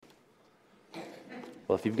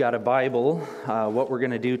Well, if you've got a Bible, what we're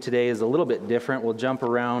going to do today is a little bit different. We'll jump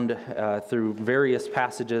around through various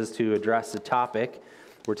passages to address the topic.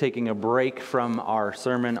 We're taking a break from our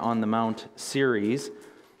Sermon on the Mount series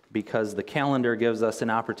because the calendar gives us an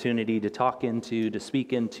opportunity to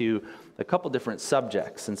speak into a couple different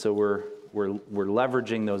subjects, and so we're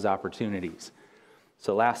leveraging those opportunities.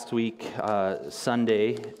 So last week,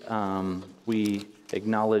 Sunday, we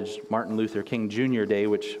acknowledged Martin Luther King Jr. Day,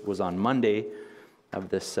 which was on Monday of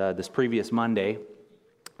this previous Monday.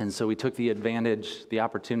 And so we took the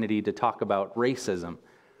opportunity to talk about racism.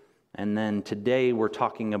 And then today we're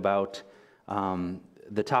talking about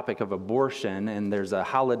the topic of abortion, and there's a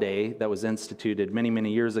holiday that was instituted many,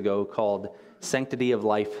 many years ago called Sanctity of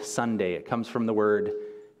Life Sunday. It comes from the word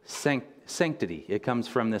sanctity. It comes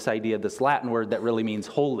from this idea, this Latin word that really means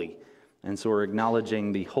holy. And so we're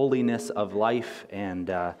acknowledging the holiness of life, and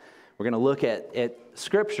we're going to look at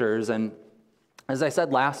scriptures. And as I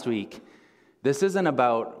said last week, this isn't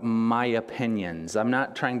about my opinions. I'm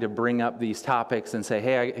not trying to bring up these topics and say,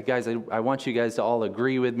 hey, guys, I want you guys to all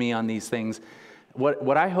agree with me on these things.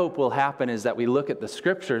 What I hope will happen is that we look at the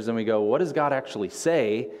scriptures and we go, what does God actually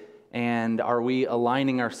say? And are we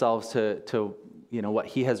aligning ourselves to what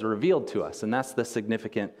He has revealed to us? And that's the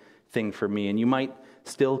significant thing for me. And you might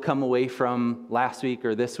still come away from last week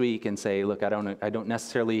or this week and say, look, I don't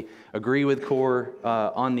necessarily agree with Core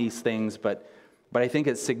on these things, but I think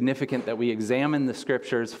it's significant that we examine the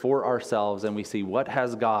scriptures for ourselves and we see what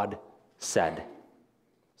has God said.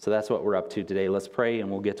 So that's what we're up to today. Let's pray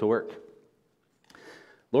and we'll get to work.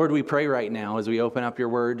 Lord, we pray right now as we open up your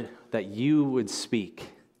word that you would speak.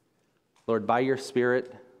 Lord, by your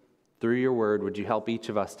Spirit, through your word, would you help each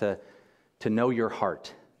of us to know your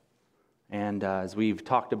heart? And as we've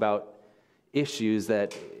talked about issues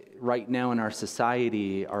that right now in our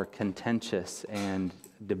society are contentious and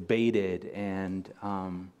debated and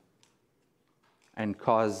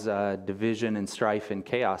cause division and strife and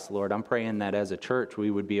chaos, Lord, I'm praying that as a church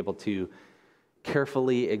we would be able to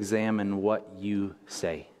carefully examine what you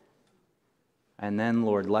say. And then,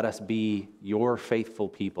 Lord, let us be your faithful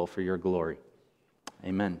people for your glory.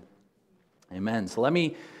 Amen. Amen. So let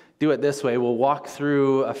me do it this way. We'll walk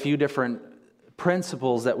through a few different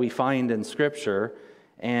principles that we find in Scripture,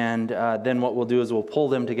 and then what we'll do is we'll pull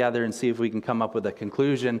them together and see if we can come up with a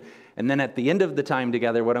conclusion. And then at the end of the time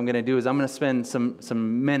together, what I'm going to do is I'm going to spend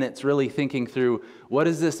some minutes really thinking through, what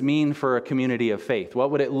does this mean for a community of faith?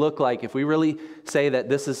 What would it look like if we really say that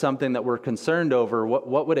this is something that we're concerned over?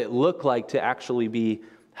 What would it look like to actually be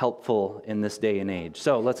helpful in this day and age?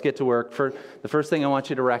 So let's get to work. The first thing I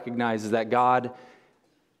want you to recognize is that God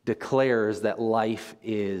declares that life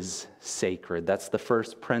is sacred. That's the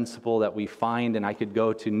first principle that we find, and I could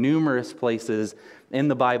go to numerous places in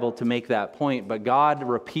the Bible to make that point, but God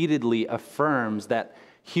repeatedly affirms that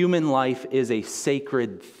human life is a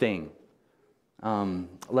sacred thing.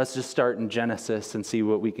 Let's just start in Genesis and see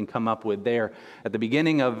what we can come up with there. At the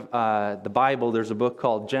beginning of the Bible, there's a book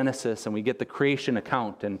called Genesis, and we get the creation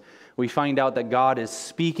account, and we find out that God is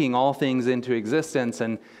speaking all things into existence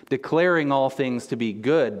and declaring all things to be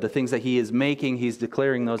good. The things that He is making, He's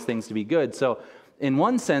declaring those things to be good. So in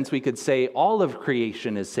one sense, we could say all of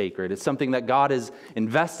creation is sacred. It's something that God is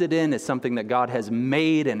invested in. It's something that God has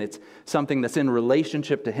made, and it's something that's in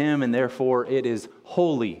relationship to Him, and therefore it is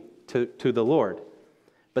holy to the Lord.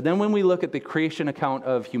 But then when we look at the creation account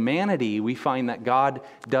of humanity, we find that God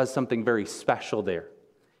does something very special there.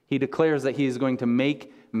 He declares that He is going to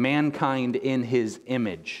make mankind in His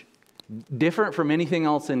image. Different from anything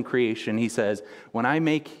else in creation, He says, when I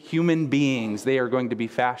make human beings, they are going to be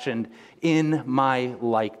fashioned in my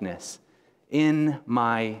likeness, in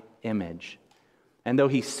my image. And though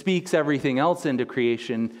He speaks everything else into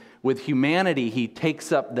creation, with humanity, He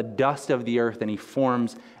takes up the dust of the earth and He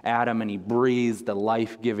forms Adam and He breathes the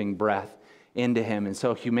life-giving breath into him. And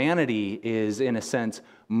so humanity is, in a sense,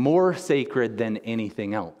 more sacred than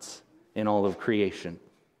anything else in all of creation.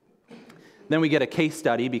 Then we get a case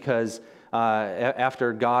study because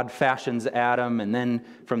after God fashions Adam and then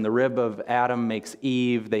from the rib of Adam makes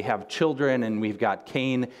Eve, they have children, and we've got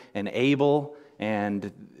Cain and Abel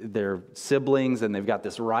and their siblings, and they've got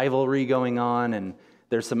this rivalry going on, and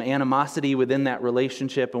there's some animosity within that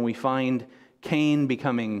relationship, and we find Cain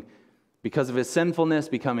becoming, because of his sinfulness,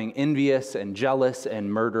 becoming envious and jealous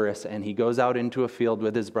and murderous, and he goes out into a field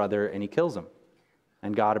with his brother and he kills him.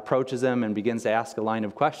 And God approaches him and begins to ask a line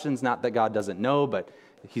of questions, not that God doesn't know, but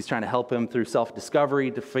He's trying to help him through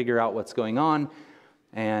self-discovery to figure out what's going on.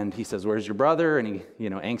 And he says, where's your brother? And he,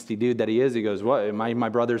 angsty dude that he is, he goes, what, am I my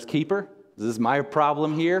brother's keeper? Is this my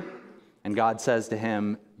problem here? And God says to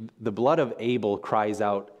him, the blood of Abel cries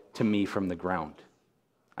out to me from the ground.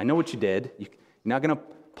 I know what you did. You're not going to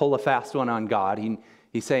pull a fast one on God.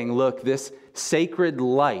 He's saying, look, this sacred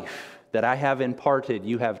life that I have imparted,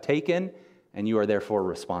 you have taken, and you are therefore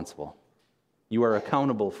responsible. You are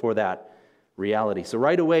accountable for that reality. So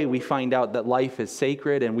right away, we find out that life is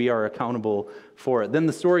sacred and we are accountable for it. Then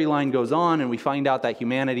the storyline goes on and we find out that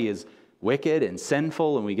humanity is wicked and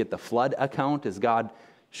sinful, and we get the flood account as God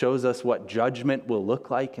shows us what judgment will look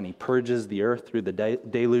like, and he purges the earth through the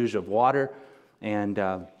deluge of water. And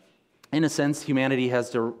in a sense, humanity has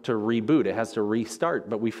to reboot. It has to restart.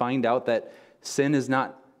 But we find out that sin is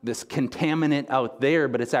not this contaminant out there,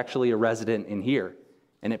 but it's actually a resident in here.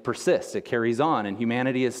 And it persists. It carries on. And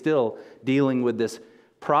humanity is still dealing with this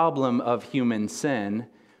problem of human sin.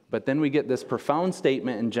 But then we get this profound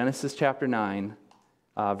statement in Genesis chapter 9,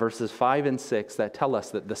 verses 5 and 6, that tell us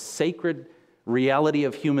that the sacred reality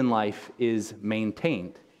of human life is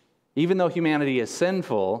maintained. Even though humanity is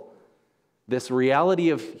sinful, this reality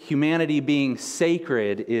of humanity being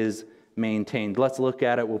sacred is maintained. Let's look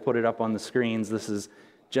at it. We'll put it up on the screens. This is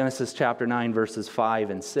Genesis chapter 9, verses 5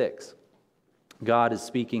 and 6. God is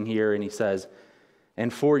speaking here, and he says,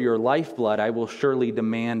 "And for your lifeblood I will surely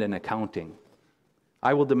demand an accounting.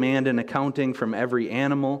 I will demand an accounting from every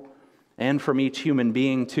animal, and from each human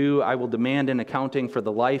being too. I will demand an accounting for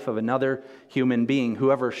the life of another human being.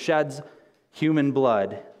 Whoever sheds human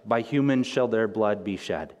blood, by human shall their blood be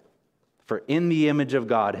shed. For in the image of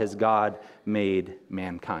God has God made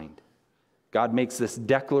mankind." God makes this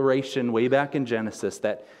declaration way back in Genesis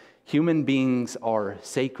that human beings are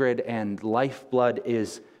sacred and lifeblood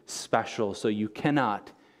is special. So you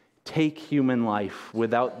cannot take human life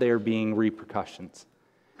without there being repercussions.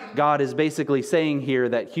 God is basically saying here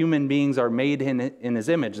that human beings are made in his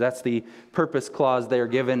image. That's the purpose clause they're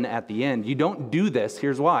given at the end. You don't do this.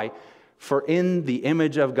 Here's why. For in the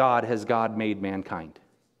image of God has God made mankind.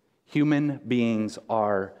 Human beings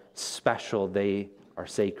are special. They are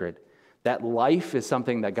sacred. That life is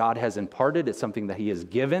something that God has imparted. It's something that he has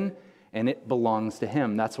given, and it belongs to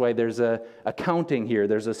him. That's why there's a accounting here.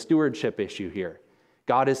 There's a stewardship issue here.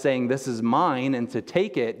 God is saying, this is mine, and to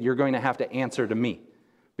take it, you're going to have to answer to me,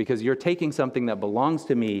 because you're taking something that belongs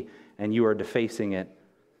to me, and you are defacing it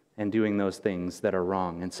and doing those things that are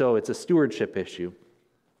wrong. And so it's a stewardship issue.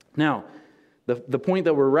 Now, the point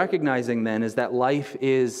that we're recognizing then is that life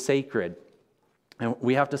is sacred. And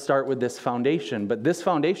we have to start with this foundation. But this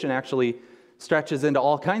foundation actually stretches into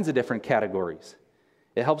all kinds of different categories.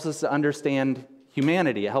 It helps us to understand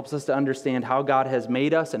humanity. It helps us to understand how God has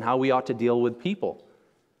made us and how we ought to deal with people.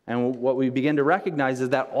 And what we begin to recognize is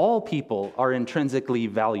that all people are intrinsically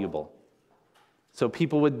valuable. So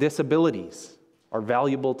people with disabilities are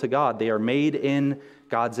valuable to God. They are made in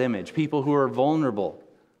God's image. People who are vulnerable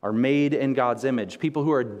are made in God's image. People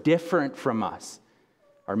who are different from us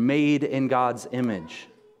are made in God's image.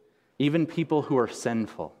 Even people who are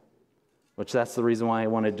sinful, which that's the reason why I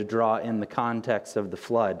wanted to draw in the context of the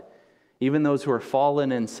flood. Even those who are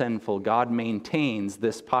fallen and sinful, God maintains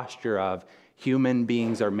this posture of human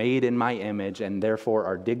beings are made in my image and therefore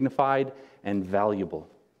are dignified and valuable.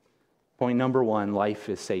 Point number one, life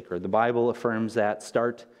is sacred. The Bible affirms that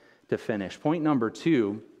start to finish. Point number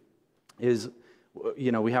two is,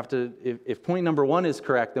 we have to, if point number one is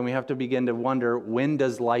correct, then we have to begin to wonder, when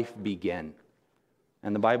does life begin?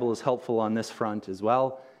 And the Bible is helpful on this front as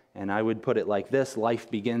well. And I would put it like this: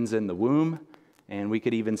 life begins in the womb. And we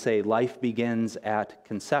could even say life begins at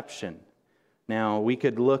conception. Now, we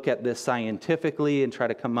could look at this scientifically and try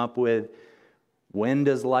to come up with, when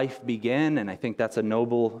does life begin? And I think that's a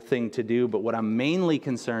noble thing to do. But what I'm mainly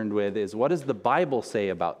concerned with is, what does the Bible say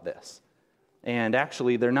about this? And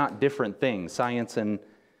actually, they're not different things. Science and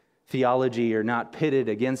theology are not pitted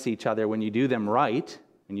against each other. When you do them right,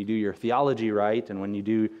 when you do your theology right, and when you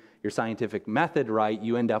do your scientific method right,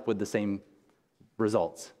 you end up with the same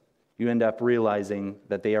results. You end up realizing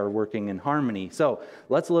that they are working in harmony. So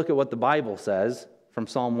let's look at what the Bible says from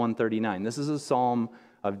Psalm 139. This is a psalm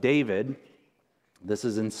of David. This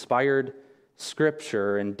is inspired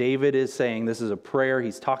scripture, and David is saying, this is a prayer.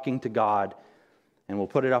 He's talking to God. And we'll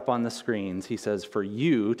put it up on the screens. He says, "For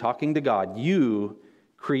you," talking to God, "you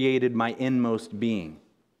created my inmost being.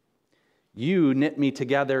 You knit me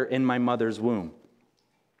together in my mother's womb.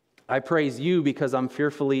 I praise you because I'm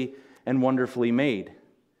fearfully and wonderfully made.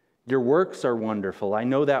 Your works are wonderful. I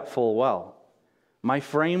know that full well. My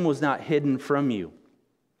frame was not hidden from you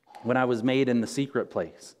when I was made in the secret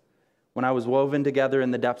place, when I was woven together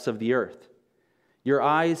in the depths of the earth. Your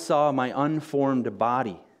eyes saw my unformed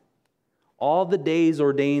body. All the days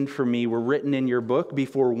ordained for me were written in your book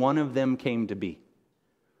before one of them came to be.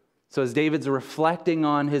 So as David's reflecting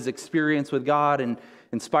on his experience with God and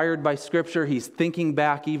inspired by Scripture, he's thinking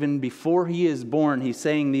back even before he is born. He's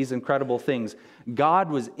saying these incredible things. God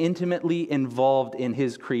was intimately involved in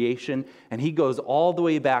his creation, and he goes all the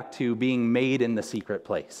way back to being made in the secret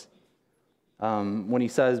place. When he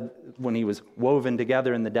says, when he was woven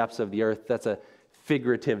together in the depths of the earth, that's a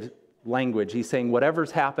figurative language. He's saying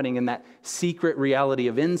whatever's happening in that secret reality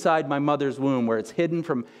of inside my mother's womb, where it's hidden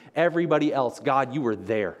from everybody else, God, you were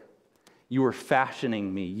there. You were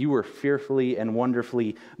fashioning me. You were fearfully and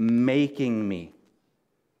wonderfully making me.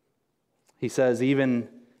 He says, even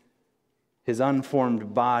his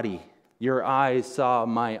unformed body, your eyes saw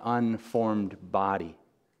my unformed body.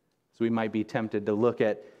 So we might be tempted to look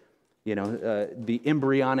at, the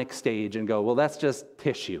embryonic stage and go, well, that's just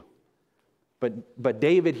tissue. But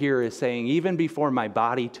David here is saying, even before my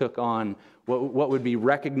body took on what would be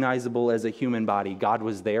recognizable as a human body, God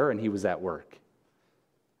was there and he was at work.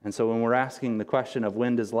 And so when we're asking the question of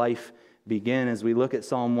when does life begin, as we look at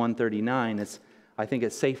Psalm 139, I think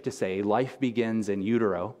it's safe to say life begins in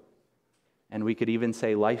utero. And we could even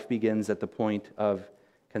say life begins at the point of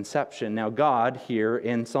conception. Now God here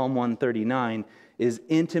in Psalm 139 is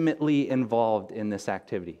intimately involved in this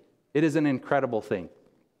activity. It is an incredible thing.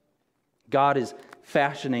 God is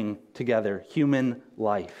fashioning together human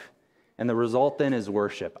life. And the result then is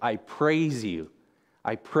worship. I praise you.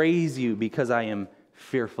 I praise you because I am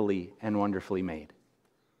fearfully and wonderfully made.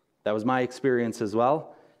 That was my experience as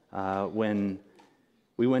well when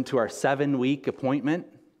we went to our 7-week appointment.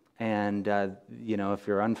 And, if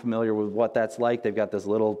you're unfamiliar with what that's like, they've got this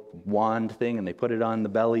little wand thing and they put it on the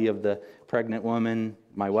belly of the pregnant woman,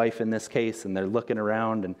 my wife in this case, and they're looking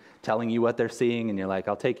around and telling you what they're seeing. And you're like,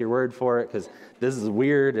 I'll take your word for it because this is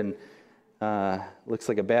weird and looks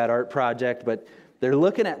like a bad art project. But they're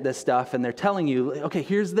looking at this stuff and they're telling you, okay,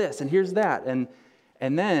 here's this and here's that.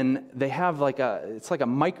 And then they have it's like a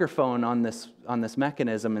microphone on this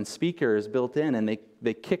mechanism and speakers built in, and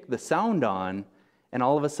they kick the sound on. And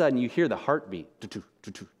all of a sudden, you hear the heartbeat.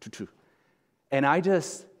 And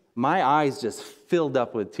my eyes just filled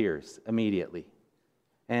up with tears immediately.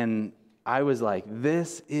 And I was like,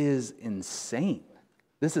 this is insane.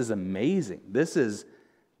 This is amazing. This is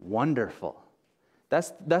wonderful.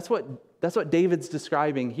 That's what David's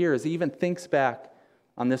describing here, as he even thinks back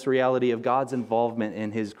on this reality of God's involvement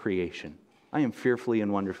in his creation. I am fearfully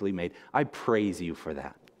and wonderfully made. I praise you for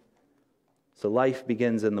that. So life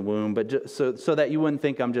begins in the womb, but so that you wouldn't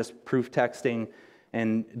think I'm just proof texting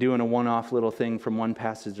and doing a one-off little thing from one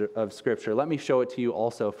passage of Scripture. Let me show it to you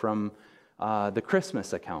also from the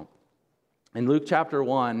Christmas account. In Luke chapter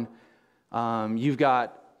 1, you've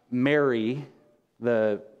got Mary,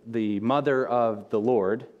 the mother of the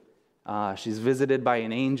Lord. She's visited by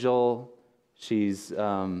an angel. She's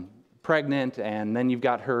pregnant, and then you've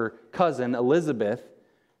got her cousin, Elizabeth,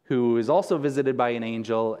 who is also visited by an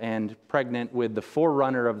angel and pregnant with the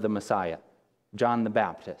forerunner of the Messiah, John the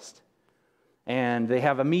Baptist. And they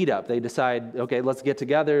have a meetup. They decide, okay, let's get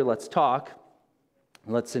together, let's talk,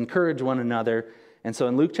 let's encourage one another. And so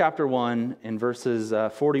in Luke chapter 1, in verses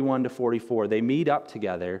 41 to 44, they meet up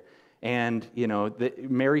together. And,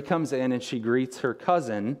 Mary comes in and she greets her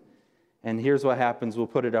cousin. And here's what happens. We'll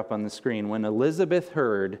put it up on the screen. When Elizabeth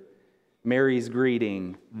heard Mary's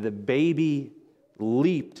greeting, the baby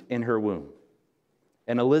leaped in her womb.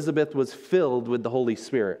 And Elizabeth was filled with the Holy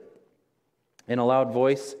Spirit. In a loud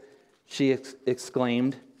voice, she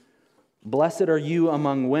exclaimed, "Blessed are you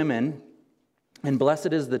among women, and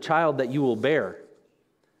blessed is the child that you will bear.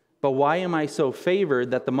 But why am I so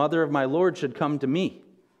favored that the mother of my Lord should come to me?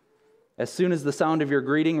 As soon as the sound of your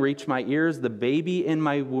greeting reached my ears, the baby in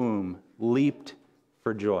my womb leaped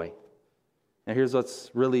for joy." Now here's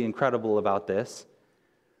what's really incredible about this.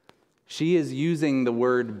 She is using the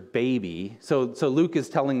word baby. So Luke is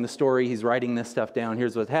telling the story. He's writing this stuff down.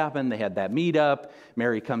 Here's what happened. They had that meetup.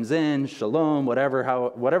 Mary comes in, shalom,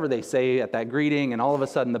 whatever they say at that greeting, and all of a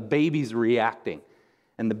sudden the baby's reacting.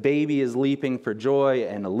 And the baby is leaping for joy,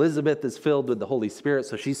 and Elizabeth is filled with the Holy Spirit.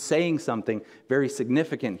 So she's saying something very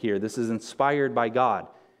significant here. This is inspired by God.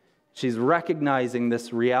 She's recognizing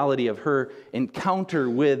this reality of her encounter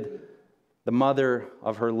with the mother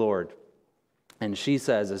of her Lord. And she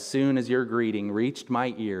says, as soon as your greeting reached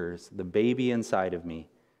my ears, the baby inside of me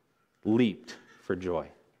leaped for joy.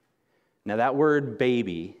 Now that word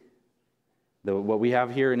baby, what we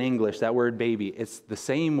have here in English, that word baby, it's the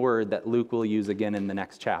same word that Luke will use again in the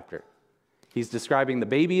next chapter. He's describing the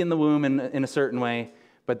baby in the womb in a certain way,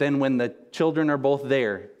 but then when the children are both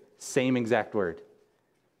there, same exact word.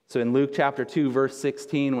 So in Luke chapter 2, verse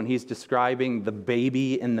 16, when he's describing the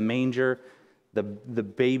baby in the manger, the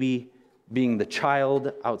baby being the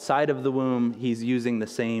child outside of the womb, he's using the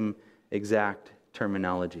same exact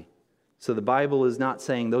terminology. So the Bible is not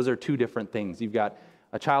saying those are two different things. You've got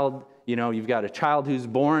a child, you've got a child who's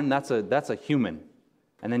born, that's a human.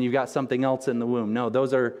 And then you've got something else in the womb. No,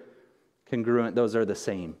 those are congruent, those are the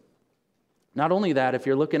same. Not only that, if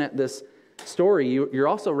you're looking at this story, you're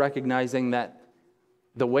also recognizing that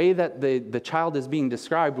the way that the child is being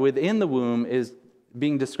described within the womb is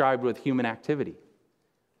being described with human activity.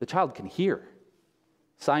 The child can hear.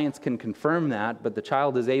 Science can confirm that, but the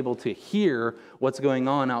child is able to hear what's going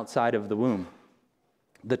on outside of the womb.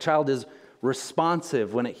 The child is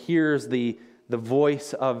responsive when it hears the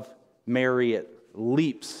voice of Mary. It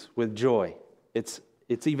leaps with joy. It's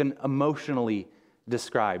even emotionally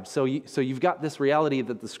described. So you've got this reality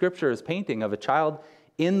that the Scripture is painting of a child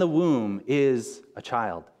in the womb is a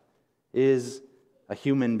child, is a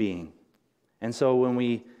human being. And so when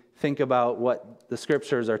we think about what the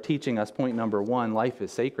Scriptures are teaching us, point number one, life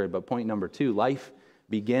is sacred, but point number two, life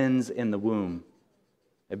begins in the womb.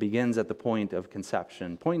 It begins at the point of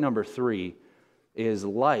conception. Point number three is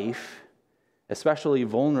life, especially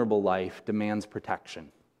vulnerable life, demands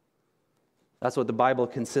protection. That's what the Bible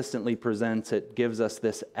consistently presents. It gives us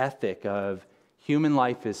this ethic of human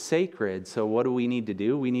life is sacred, so what do we need to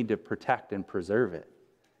do? We need to protect and preserve it.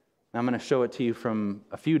 Now, I'm going to show it to you from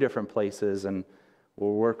a few different places, and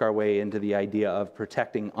we'll work our way into the idea of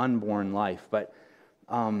protecting unborn life. But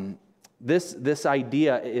this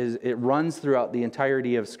idea it runs throughout the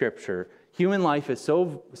entirety of Scripture. Human life is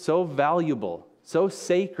so valuable, so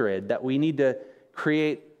sacred, that we need to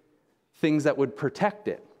create things that would protect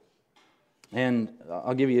it. And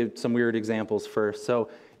I'll give you some weird examples first. So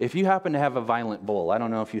if you happen to have a violent bull, I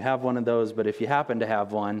don't know if you have one of those, but if you happen to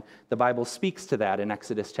have one, the Bible speaks to that in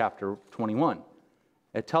Exodus chapter 21.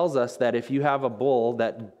 It tells us that if you have a bull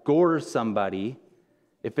that gores somebody,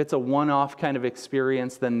 if it's a one-off kind of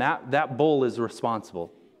experience, then that bull is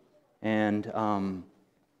responsible and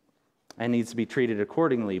needs to be treated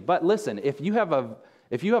accordingly. But listen, if you have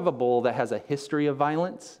a bull that has a history of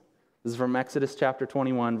violence, this is from Exodus chapter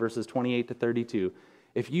 21, verses 28 to 32.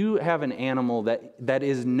 If you have an animal that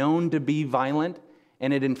is known to be violent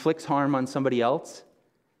and it inflicts harm on somebody else,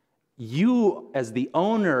 you, as the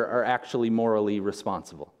owner, are actually morally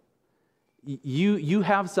responsible. You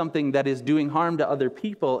have something that is doing harm to other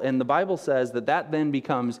people, and the Bible says that then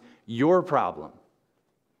becomes your problem.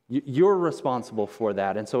 You're responsible for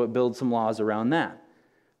that, and so it builds some laws around that.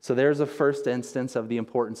 So there's a first instance of the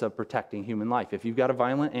importance of protecting human life. If you've got a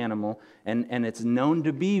violent animal and it's known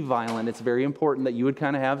to be violent, it's very important that you would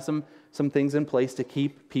kind of have some things in place to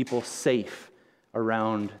keep people safe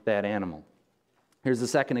around that animal. Here's the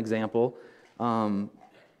second example.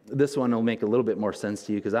 This one will make a little bit more sense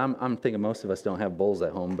to you because I'm thinking most of us don't have bulls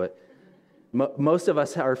at home, but most of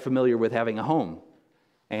us are familiar with having a home.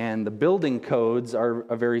 And the building codes are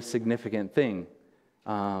a very significant thing.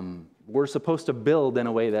 We're supposed to build in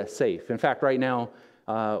a way that's safe. In fact, right now,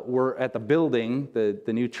 we're at the building,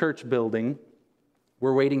 the new church building.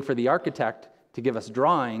 We're waiting for the architect to give us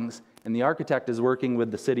drawings, and the architect is working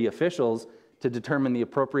with the city officials to determine the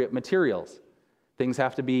appropriate materials. Things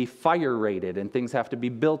have to be fire rated, and things have to be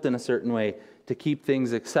built in a certain way to keep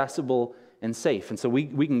things accessible and safe. And so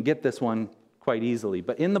we can get this one quite easily.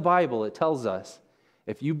 But in the Bible, it tells us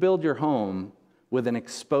if you build your home with an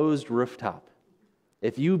exposed rooftop,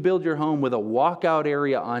 if you build your home with a walkout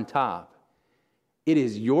area on top, it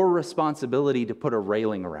is your responsibility to put a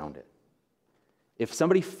railing around it. If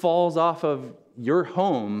somebody falls off of your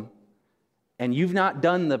home and you've not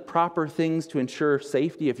done the proper things to ensure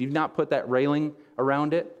safety, if you've not put that railing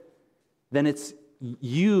around it, then it's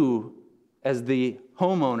you, as the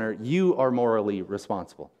homeowner, you are morally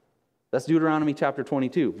responsible. That's Deuteronomy chapter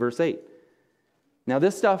 22, verse 8. Now,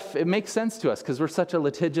 this stuff, it makes sense to us because we're such a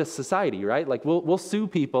litigious society, right? Like, we'll sue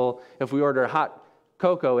people if we order hot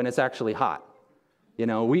cocoa and it's actually hot.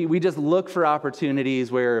 We just look for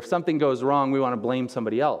opportunities where if something goes wrong, we want to blame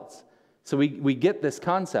somebody else. So we get this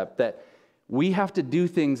concept that we have to do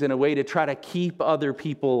things in a way to try to keep other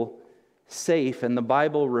people safe, and the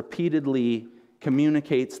Bible repeatedly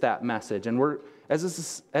communicates that message. And we're, as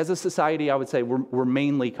a society, I would say we're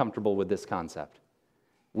mainly comfortable with this concept.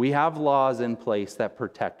 We have laws in place that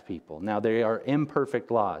protect people. Now, they are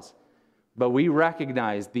imperfect laws, but we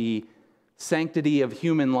recognize the sanctity of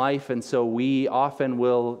human life, and so we often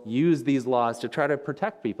will use these laws to try to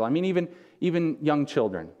protect people. I mean, even young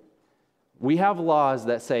children. We have laws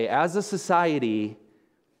that say, as a society,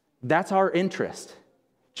 that's our interest.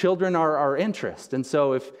 Children are our interest. And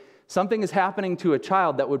so if something is happening to a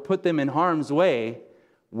child that would put them in harm's way,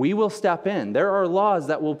 we will step in. There are laws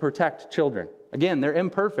that will protect children. Again, they're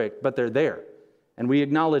imperfect, but they're there. And we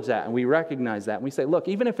acknowledge that, and we recognize that. And we say, look,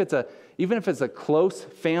 even if it's a close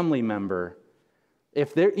family member,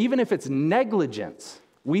 even if it's negligence,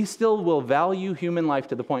 we still will value human life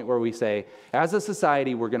to the point where we say, as a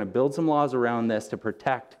society, we're going to build some laws around this to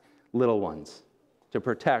protect little ones, to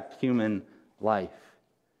protect human life.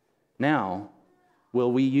 Now,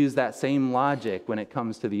 will we use that same logic when it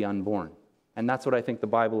comes to the unborn? And that's what I think the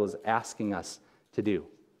Bible is asking us to do.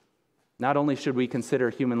 Not only should we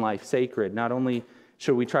consider human life sacred, not only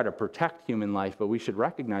should we try to protect human life, but we should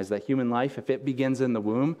recognize that human life, if it begins in the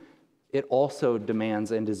womb, it also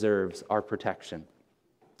demands and deserves our protection.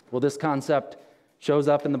 Well, this concept shows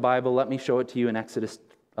up in the Bible. Let me show it to you in Exodus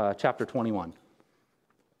chapter 21.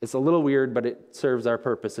 It's a little weird, but it serves our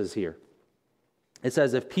purposes here. It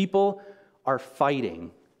says, if people are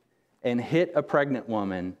fighting and hit a pregnant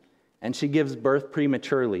woman and she gives birth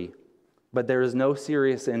prematurely, but there is no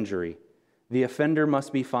serious injury, the offender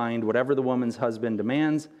must be fined whatever the woman's husband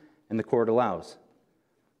demands and the court allows.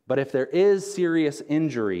 But if there is serious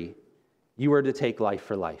injury, you are to take life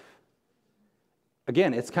for life.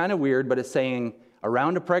 Again, it's kind of weird, but it's saying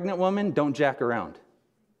around a pregnant woman, don't jack around.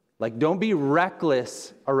 Like, don't be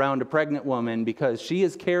reckless around a pregnant woman because she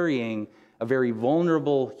is carrying a very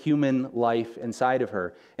vulnerable human life inside of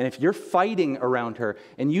her. And if you're fighting around her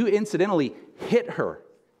and you incidentally hit her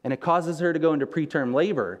and it causes her to go into preterm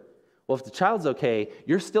labor, well, if the child's okay,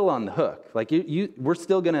 you're still on the hook. Like, we're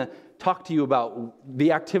still going to talk to you about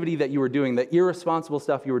the activity that you were doing, the irresponsible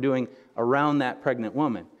stuff you were doing around that pregnant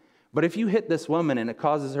woman. But if you hit this woman and it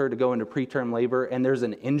causes her to go into preterm labor and there's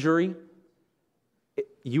an injury,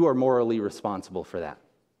 you are morally responsible for that.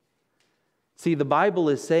 See, the Bible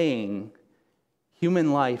is saying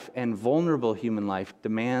human life and vulnerable human life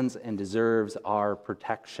demands and deserves our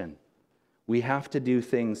protection. We have to do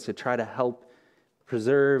things to try to help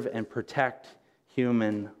preserve and protect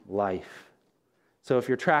human life. So if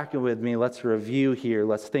you're tracking with me, let's review here.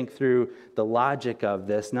 Let's think through the logic of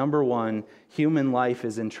this. Number one, human life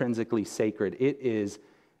is intrinsically sacred. It is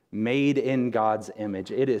made in God's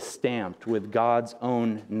image. It is stamped with God's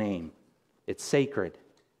own name. It's sacred.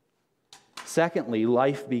 Secondly,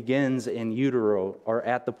 life begins in utero or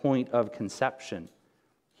at the point of conception.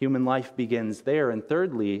 Human life begins there. And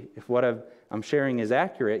thirdly, if what I'm sharing is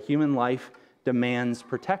accurate, human life demands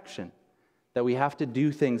protection. That we have to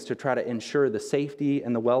do things to try to ensure the safety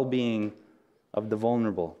and the well-being of the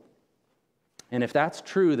vulnerable. And if that's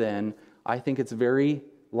true, then I think it's very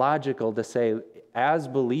logical to say, as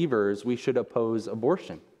believers, we should oppose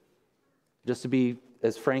abortion. Just to be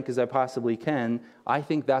as frank as I possibly can, I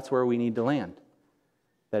think that's where we need to land.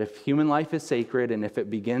 That if human life is sacred, and if it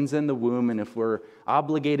begins in the womb, and if we're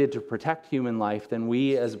obligated to protect human life, then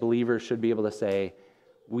we as believers should be able to say,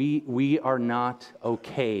 we are not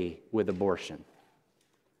okay with abortion.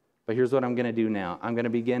 But here's what I'm going to do now. I'm going to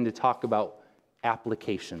begin to talk about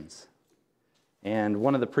applications. And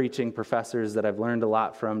one of the preaching professors that I've learned a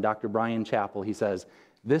lot from, Dr. Brian Chappell, he says,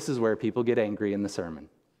 this is where people get angry in the sermon.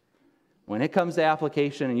 When it comes to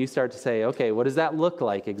application and you start to say, okay, what does that look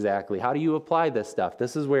like exactly? How do you apply this stuff?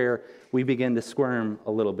 This is where we begin to squirm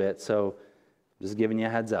a little bit. So just giving you a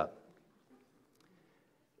heads up.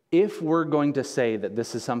 If we're going to say that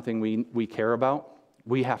this is something we care about,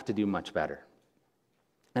 we have to do much better.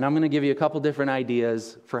 And I'm going to give you a couple different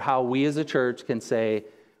ideas for how we as a church can say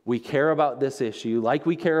we care about this issue, like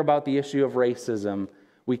we care about the issue of racism.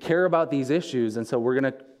 We care about these issues, and so we're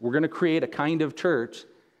going to create a kind of church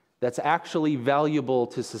that's actually valuable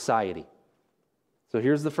to society. So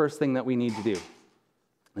here's the first thing that we need to do.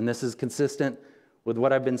 And this is consistent with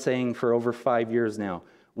what I've been saying for over 5 years now.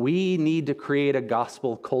 We need to create a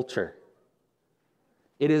gospel culture.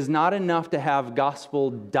 It is not enough to have gospel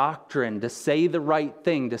doctrine, to say the right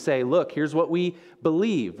thing, to say, look, here's what we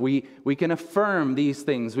believe. We can affirm these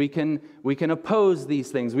things. We can oppose these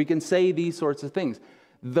things. We can say these sorts of things.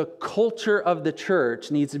 The culture of the church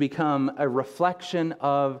needs to become a reflection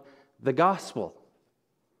of the gospel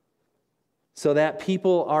so that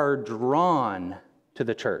people are drawn to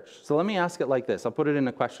the church. So let me ask it like this. I'll put it in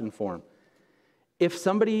a question form. If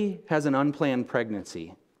somebody has an unplanned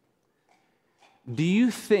pregnancy, do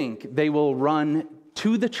you think they will run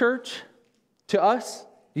to the church, to us?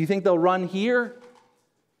 Do you think they'll run here?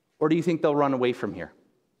 Or do you think they'll run away from here?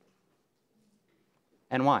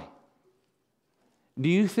 And why? Do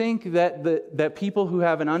you think that people who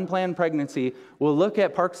have an unplanned pregnancy will look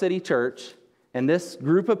at Park City Church and this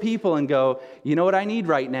group of people and go, you know what I need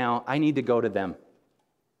right now? I need to go to them.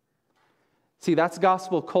 See, that's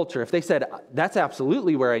gospel culture. If they said, that's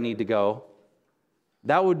absolutely where I need to go,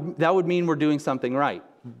 that would mean we're doing something right.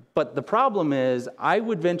 But the problem is, I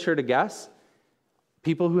would venture to guess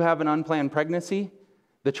People who have an unplanned pregnancy,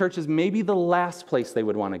 the church is maybe the last place they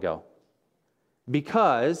would want to go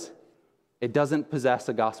because it doesn't possess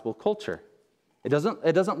a gospel culture. It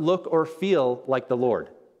doesn't look or feel like the Lord.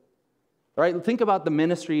 All right? Think about the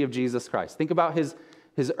ministry of Jesus Christ. Think about his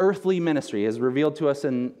earthly ministry as revealed to us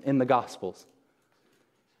in the Gospels.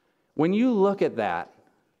 When you look at that,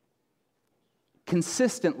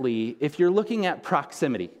 consistently, if you're looking at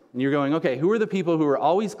proximity, and you're going, okay, who are the people who are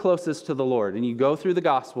always closest to the Lord? And you go through the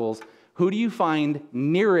Gospels, who do you find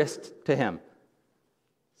nearest to him?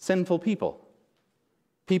 Sinful people.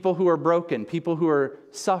 People who are broken, people who are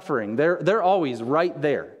suffering. They're always right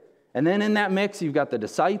there. And then in that mix, you've got the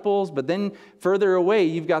disciples, but then further away,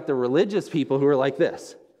 you've got the religious people who are like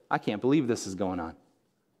this. I can't believe this is going on.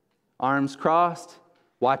 Arms crossed,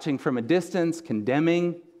 watching from a distance,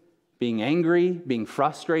 condemning, being angry, being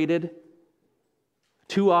frustrated.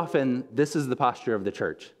 Too often, this is the posture of the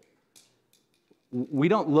church. We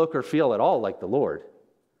don't look or feel at all like the Lord.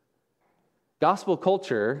 Gospel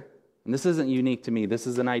culture, and this isn't unique to me. This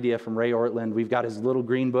is an idea from Ray Ortland. We've got his little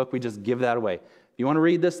green book. We just give that away. If you want to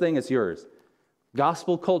read this thing, it's yours.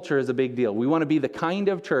 Gospel culture is a big deal. We want to be the kind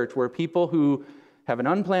of church where people who have an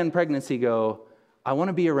unplanned pregnancy go, I want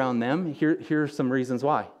to be around them. Here are some reasons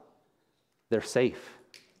why. They're safe.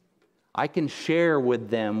 I can share with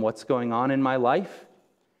them what's going on in my life,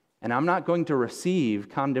 and I'm not going to receive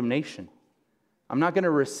condemnation. I'm not going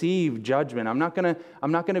to receive judgment. I'm not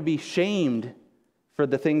going to be shamed for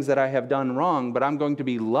the things that I have done wrong, but I'm going to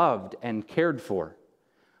be loved and cared for.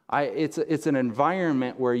 It's an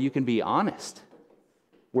environment where you can be honest,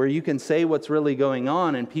 where you can say what's really going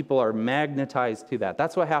on, and people are magnetized to that.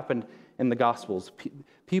 That's what happened in the Gospels.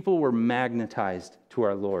 People were magnetized to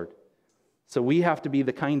our Lord. So we have to be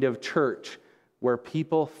the kind of church where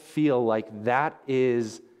people feel like that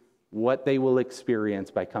is what they will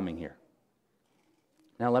experience by coming here.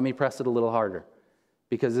 Now let me press it a little harder,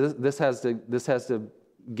 because this has to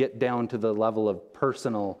get down to the level of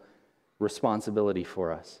personal responsibility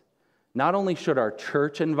for us. Not only should our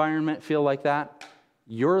church environment feel like that,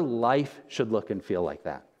 your life should look and feel like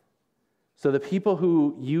that. So the people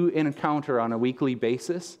who you encounter on a weekly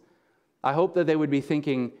basis, I hope that they would be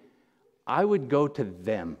thinking, I would go to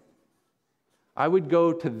them. I would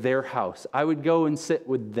go to their house. I would go and sit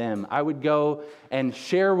with them. I would go and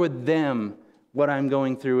share with them what I'm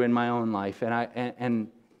going through in my own life. And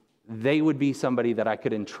they would be somebody that I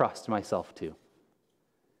could entrust myself to.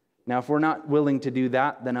 Now, if we're not willing to do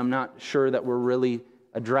that, then I'm not sure that we're really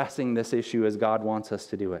addressing this issue as God wants us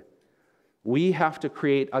to do it. We have to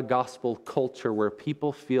create a gospel culture where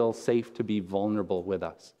people feel safe to be vulnerable with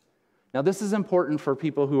us. Now, this is important for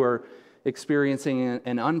people who are experiencing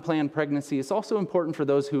an unplanned pregnancy. It's also important for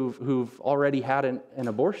those who've already had an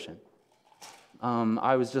abortion.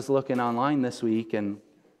 I was just looking online this week, and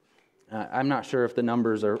I'm not sure if the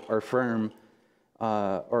numbers are firm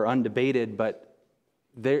or undebated, but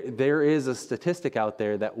there is a statistic out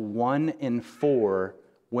there that 1 in 4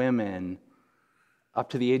 women up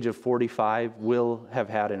to the age of 45 will have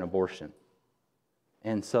had an abortion.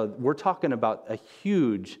 And so we're talking about a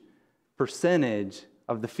huge percentage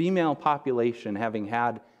of the female population having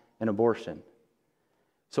had an abortion.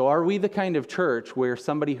 So are we the kind of church where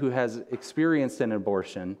somebody who has experienced an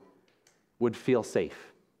abortion would feel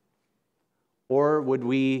safe? Or would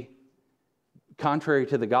we, contrary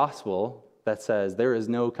to the gospel that says there is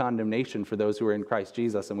no condemnation for those who are in Christ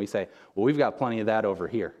Jesus, and we say, well, we've got plenty of that over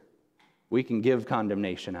here. We can give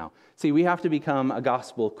condemnation out. See, we have to become a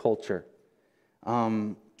gospel culture.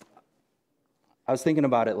 I was thinking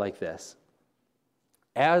about it like this.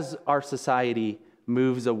 As our society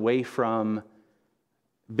moves away from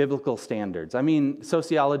biblical standards, I mean,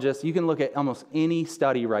 sociologists, you can look at almost any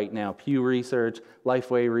study right now, Pew Research,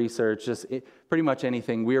 Lifeway Research, pretty much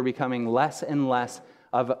anything. We are becoming less and less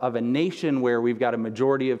of a nation where we've got a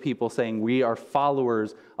majority of people saying we are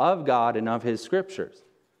followers of God and of His Scriptures.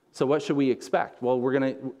 So what should we expect? Well, we're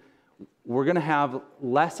going to have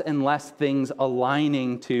less and less things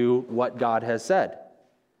aligning to what God has said.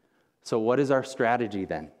 So what is our strategy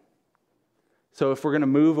then? So if we're going to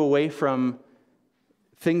move away from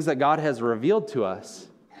things that God has revealed to us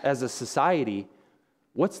as a society,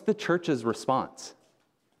 what's the church's response?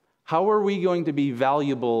 How are we going to be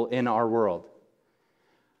valuable in our world?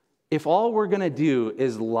 If all we're going to do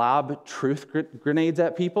is lob truth grenades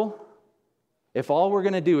at people, if all we're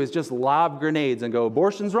going to do is just lob grenades and go,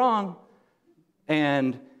 abortion's wrong,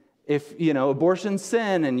 and if, abortion's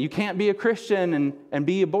sin, and you can't be a Christian and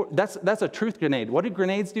be that's a truth grenade. What do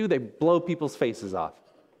grenades do? They blow people's faces off.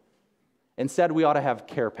 Instead, we ought to have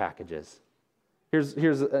care packages.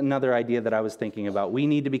 Here's another idea that I was thinking about. We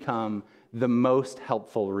need to become the most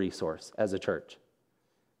helpful resource as a church.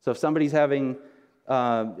 So if somebody's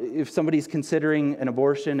considering an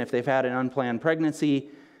abortion, if they've had an unplanned pregnancy,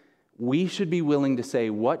 we should be willing to say,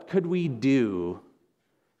 what could we do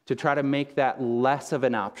to try to make that less of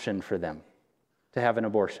an option for them to have an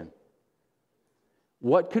abortion?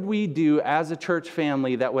 What could we do as a church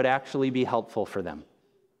family that would actually be helpful for them?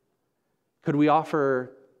 Could we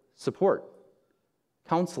offer support,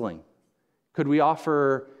 counseling? Could we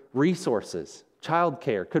offer resources,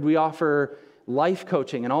 childcare? Could we offer life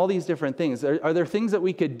coaching and all these different things? Are there things that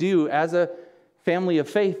we could do as a family of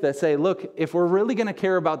faith that say, look, if we're really going to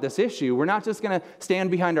care about this issue, we're not just going to stand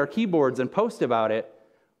behind our keyboards and post about it.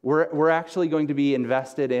 We're actually going to be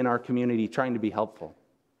invested in our community trying to be helpful.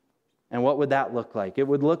 And what would that look like? It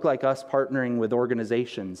would look like us partnering with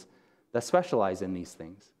organizations that specialize in these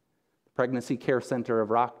things. The Pregnancy Care Center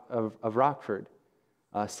of Rockford,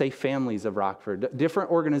 Safe Families of Rockford, different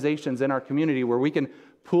organizations in our community where we can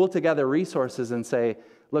pool together resources and say,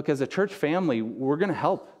 look, as a church family, we're going to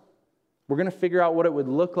help. We're going to figure out what it would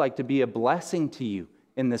look like to be a blessing to you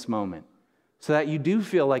in this moment so that you do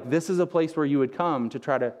feel like this is a place where you would come to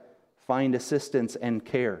try to find assistance and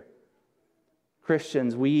care.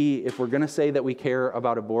 Christians, if we're going to say that we care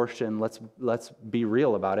about abortion, let's be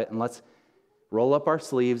real about it and let's roll up our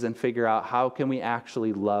sleeves and figure out how can we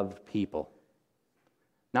actually love people.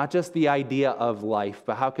 Not just the idea of life,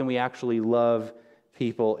 but how can we actually love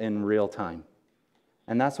people in real time?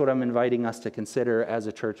 And that's what I'm inviting us to consider as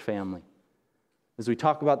a church family. As we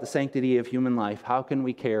talk about the sanctity of human life, how can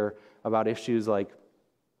we care about issues like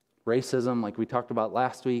racism, like we talked about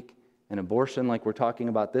last week, and abortion, like we're talking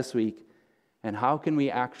about this week? And how can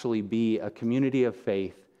we actually be a community of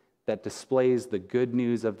faith that displays the good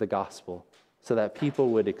news of the gospel so that people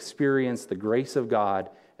would experience the grace of God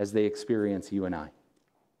as they experience you and I?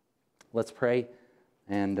 Let's pray,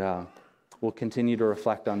 and we'll continue to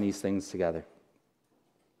reflect on these things together.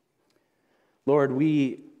 Lord,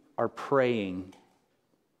 we are praying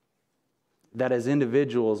that as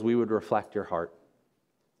individuals we would reflect your heart.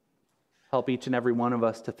 Help each and every one of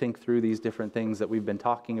us to think through these different things that we've been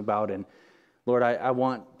talking about. And Lord, I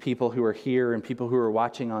want people who are here and people who are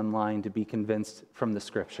watching online to be convinced from the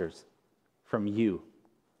Scriptures, from you,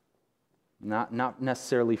 not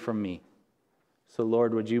necessarily from me. So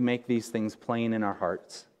Lord, would you make these things plain in our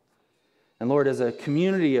hearts? And Lord, as a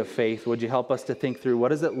community of faith, would you help us to think through what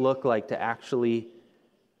does it look like to actually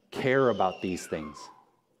care about these things?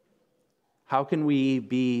 How can we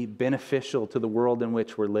be beneficial to the world in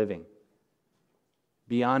which we're living?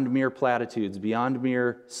 Beyond mere platitudes, beyond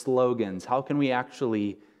mere slogans, how can we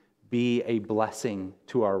actually be a blessing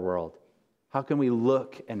to our world? How can we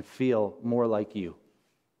look and feel more like you?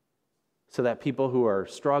 So that people who are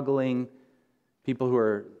struggling, people who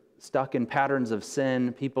are stuck in patterns of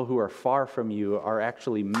sin, people who are far from you are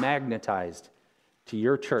actually magnetized to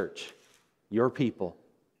your church, your people,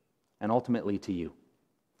 and ultimately to you.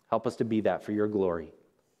 Help us to be that for your glory.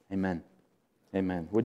 Amen. Amen.